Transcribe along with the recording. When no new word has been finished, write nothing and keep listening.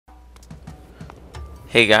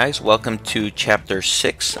Hey guys, welcome to Chapter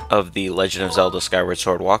 6 of the Legend of Zelda Skyward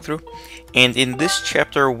Sword walkthrough. And in this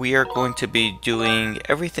chapter we are going to be doing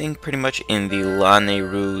everything pretty much in the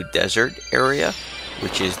Lanayru Desert area,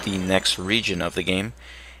 which is the next region of the game,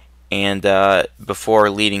 and before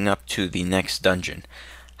leading up to the next dungeon.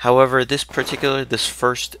 However, this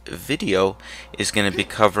first video is going to be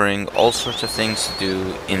covering all sorts of things to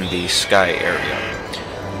do in the sky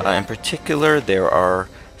area. In particular, there are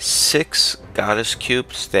 6 goddess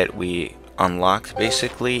cubes that we unlocked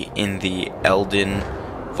basically in the Eldin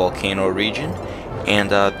volcano region, and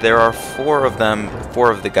there are 4 of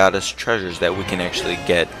the goddess treasures that we can actually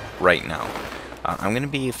get right now. I'm going to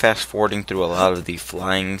be fast forwarding through a lot of the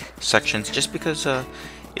flying sections just because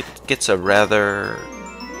it gets a rather,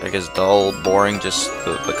 I guess, dull, boring, just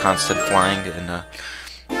the constant flying, and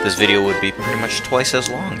this video would be pretty much twice as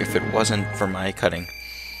long if it wasn't for my cutting.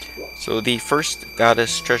 So the first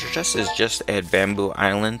goddess treasure chest is just at Bamboo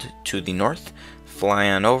Island to the north. Fly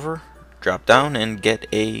on over, drop down, and get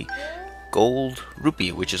a gold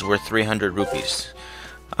rupee, which is worth 300 rupees.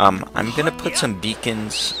 I'm going to put some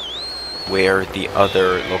beacons where the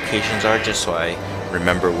other locations are, just so I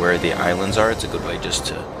remember where the islands are. It's a good way just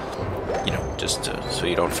to, so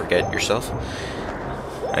you don't forget yourself.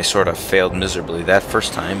 I sort of failed miserably that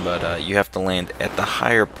first time, but you have to land at the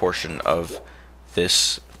higher portion of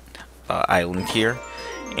this island here,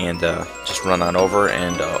 and just run on over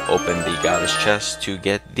and open the goddess chest to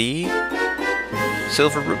get the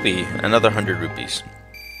silver rupee, another 100 rupees.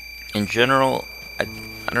 In general, I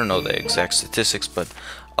don't know the exact statistics, but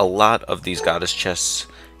a lot of these goddess chests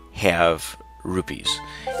have rupees,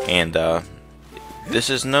 and this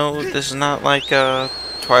is not like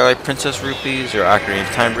Twilight Princess rupees or Ocarina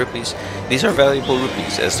of Time rupees. These are valuable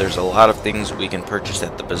rupees, as there's a lot of things we can purchase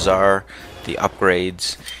at the bazaar, the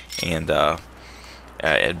upgrades, and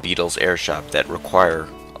at Beetle's air shop that require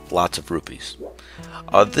lots of rupees.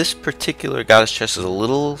 This particular goddess chest is a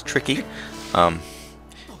little tricky.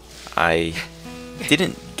 I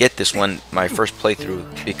didn't get this one my first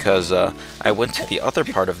playthrough because I went to the other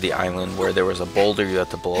part of the island where there was a boulder you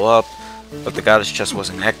had to blow up, but the goddess chest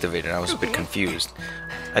wasn't activated. I was a bit confused.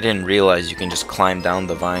 I didn't realize you can just climb down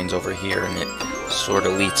the vines over here, and it sort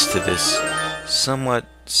of leads to this somewhat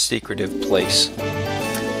secretive place.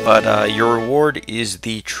 But your reward is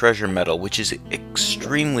the treasure medal, which is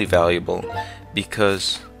extremely valuable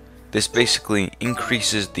because this basically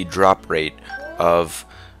increases the drop rate of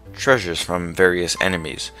treasures from various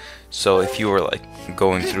enemies. So if you were like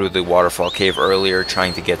going through the waterfall cave earlier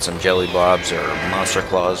trying to get some jelly blobs or monster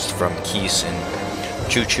claws from Keese and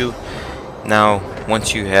Choo Choo, now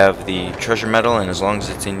once you have the treasure medal, and as long as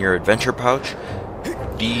it's in your adventure pouch,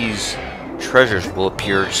 these treasures will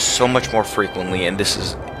appear so much more frequently, and this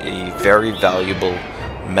is a very valuable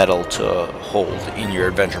medal to hold in your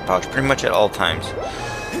adventure pouch pretty much at all times.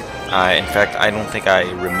 In fact, I don't think I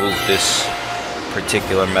removed this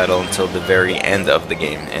particular medal until the very end of the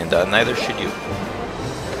game, and neither should you.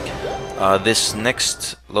 This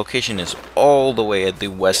next location is all the way at the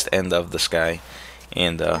west end of the sky,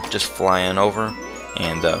 and just fly on over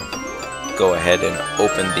and go ahead and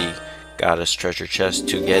open the goddess treasure chest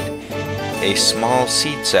to get a small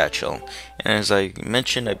seed satchel. And as I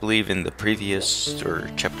mentioned, I believe in the previous, or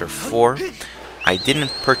chapter 4, I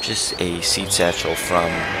didn't purchase a seed satchel from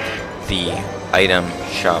the item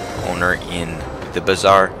shop owner in the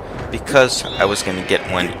bazaar because I was going to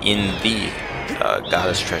get one in the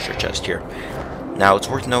goddess treasure chest here. Now it's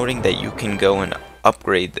worth noting that you can go and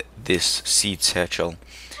upgrade this seed satchel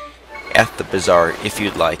at the bazaar if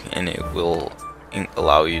you'd like, and it will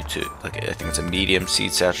allow you to, like, I think it's a medium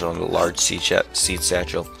seed satchel and a large seed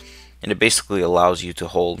satchel, and it basically allows you to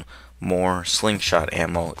hold more slingshot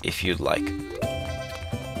ammo if you'd like.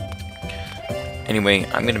 Anyway,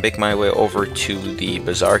 I'm going to make my way over to the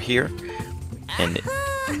bazaar here, and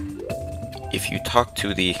if you talk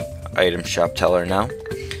to the item shop teller now,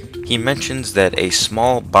 he mentions that a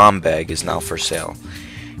small bomb bag is now for sale,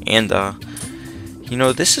 and you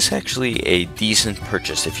know, this is actually a decent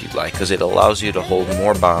purchase if you'd like, because it allows you to hold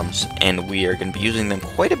more bombs, and we are going to be using them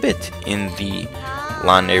quite a bit in the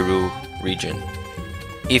Lanayru region.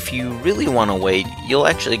 If you really want to wait, you'll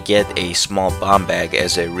actually get a small bomb bag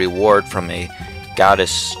as a reward from a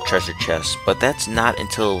goddess treasure chest, but that's not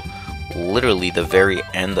until literally the very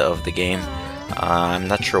end of the game. I'm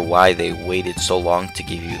not sure why they waited so long to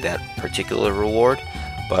give you that particular reward,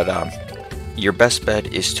 but your best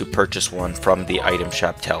bet is to purchase one from the item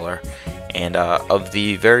shop teller. And of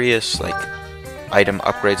the various item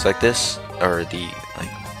upgrades like this, or the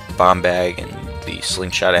bomb bag and the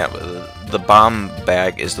slingshot ammo, the bomb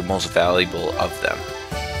bag is the most valuable of them.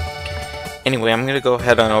 Anyway, I'm going to go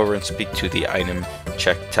head on over and speak to the item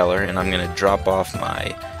check teller, and I'm going to drop off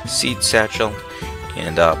my seed satchel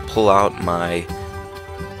and pull out my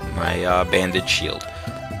banded shield.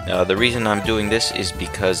 The reason I'm doing this is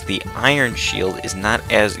because the iron shield is not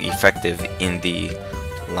as effective in the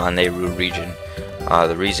Lanayru region.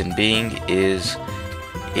 The reason being is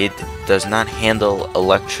it does not handle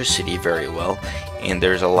electricity very well, and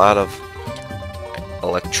there's a lot of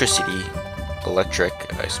electric,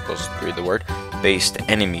 I suppose to read the word, based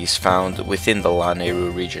enemies found within the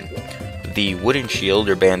Lanayru region. The wooden shield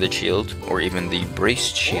or banded shield, or even the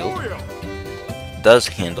braced shield, does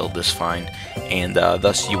handle this fine, and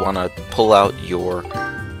thus you want to pull out your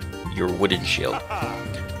wooden shield.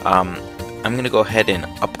 I'm going to go ahead and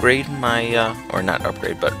upgrade my, or not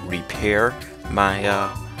upgrade, but repair my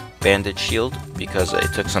banded shield, because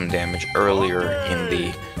it took some damage earlier in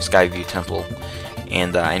the Skyview Temple,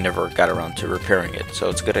 and I never got around to repairing it. So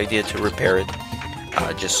it's a good idea to repair it,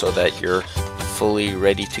 just so that you're fully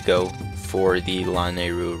ready to go for the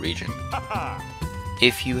Lanayru region.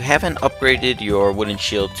 If you haven't upgraded your wooden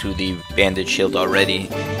shield to the banded shield already,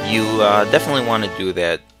 you definitely want to do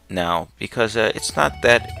that now, because it's not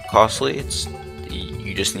that costly.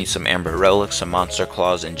 You just need some amber relics, some monster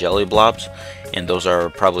claws, and jelly blobs, and those are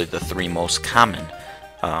probably the three most common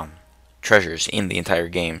treasures in the entire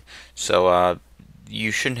game. So you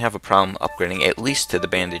shouldn't have a problem upgrading at least to the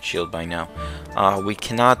banded shield by now. We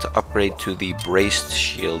cannot upgrade to the braced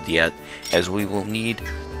shield yet, as we will need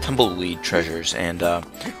tumbleweed treasures, and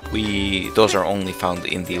those are only found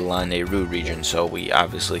in the Lanayru region, so we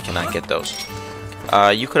obviously cannot get those.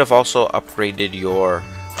 You could have also upgraded your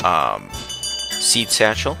seed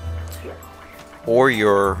satchel or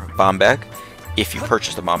your bomb bag if you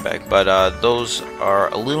purchased a bomb bag, but those are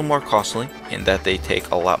a little more costly in that they take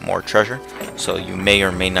a lot more treasure, so you may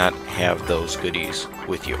or may not have those goodies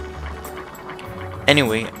with you.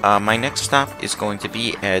 Anyway, my next stop is going to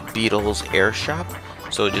be at Beetle's Air Shop,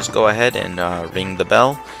 so just go ahead and ring the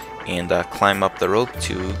bell and climb up the rope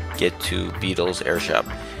to get to Beetle's Air Shop.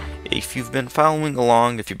 If you've been following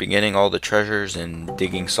along, if you've been getting all the treasures and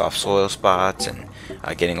digging soft soil spots and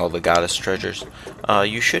getting all the goddess treasures,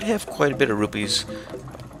 you should have quite a bit of rupees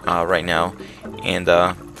right now. And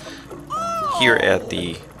here at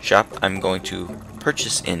the shop, I'm going to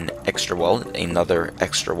purchase an extra wallet, another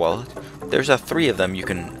extra wallet. There's 3 of them you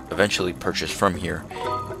can eventually purchase from here,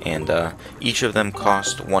 and each of them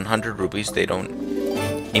cost 100 rupees. They don't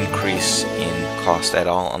increase in cost at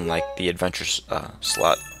all, unlike the adventure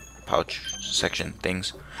slot pouch section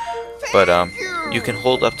things, but you can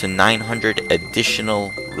hold up to 900 additional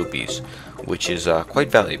rupees, which is quite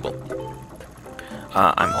valuable.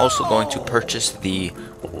 I'm also going to purchase the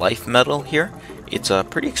life medal here. It's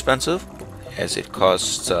pretty expensive, as it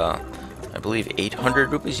costs I believe 800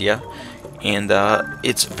 rupees, yeah, and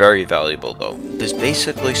it's very valuable though. This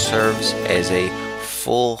basically serves as a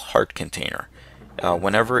full heart container.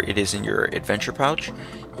 Whenever it is in your adventure pouch,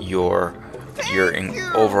 your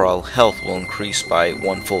overall health will increase by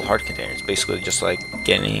 1 full heart container. It's basically just like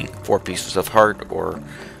getting 4 pieces of heart, or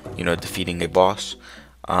defeating a boss.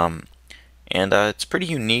 And it's pretty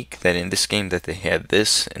unique that in this game that they had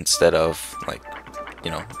this instead of, like,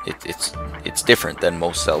 it's different than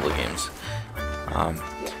most Zelda games.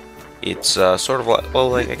 It's sort of like, well,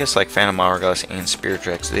 like I guess like Phantom Hourglass and Spirit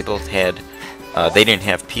Tracks, they both had they didn't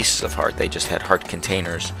have pieces of heart, they just had heart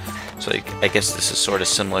containers. So I guess this is sort of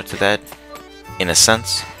similar to that in a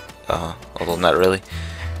sense, although not really.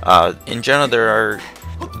 In general,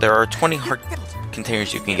 there are 20 heart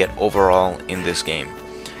containers you can get overall in this game.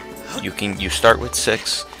 You start with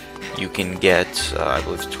 6. You can get I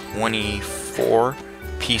believe 24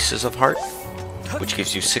 pieces of heart, which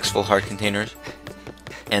gives you 6 full heart containers,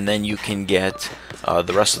 and then you can get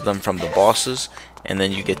the rest of them from the bosses, and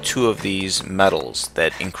then you get 2 of these medals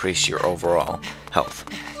that increase your overall health.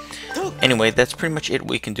 Anyway, that's pretty much it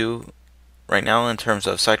we can do right now in terms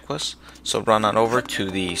of side quests. So run on over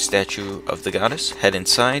to the statue of the goddess, head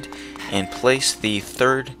inside, and place the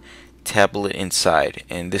 3rd tablet inside,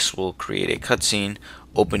 and this will create a cutscene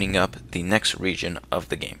opening up the next region of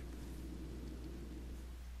the game.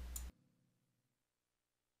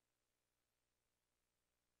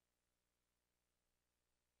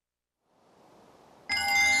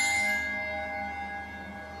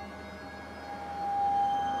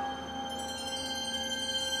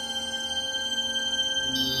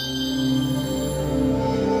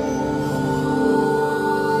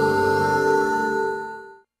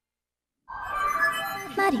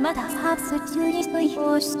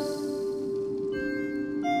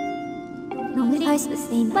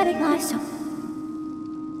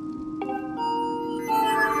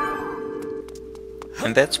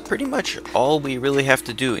 And that's pretty much all we really have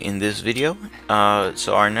to do in this video.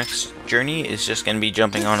 So our next journey is just going to be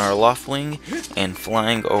jumping on our loft wing and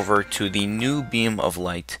flying over to the new beam of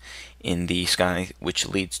light in the sky, which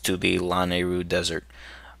leads to the Lanayru Desert.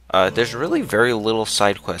 There's really very little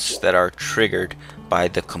side quests that are triggered by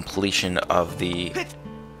the completion of the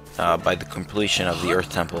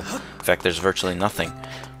Earth Temple. In fact, there's virtually nothing.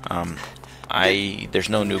 There's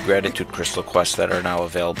no new gratitude crystal quests that are now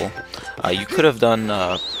available. You could have done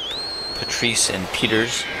Patrice and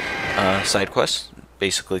Peter's side quests,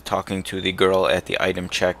 basically talking to the girl at the item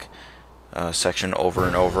check section over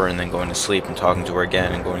and over, and then going to sleep and talking to her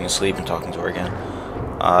again, and going to sleep and talking to her again.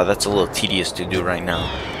 That's a little tedious to do right now.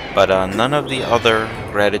 But none of the other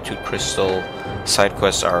gratitude crystal side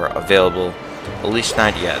quests are available, at least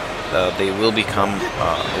not yet. They will become,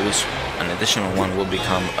 at least an additional one will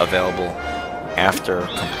become available after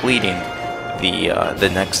completing the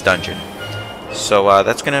next dungeon. So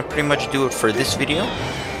that's gonna pretty much do it for this video.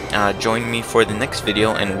 Join me for the next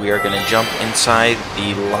video, and we are gonna jump inside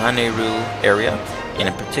the Lanayru area, and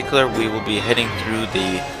in particular we will be heading through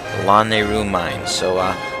the Lanayru mine. So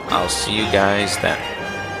I'll see you guys then.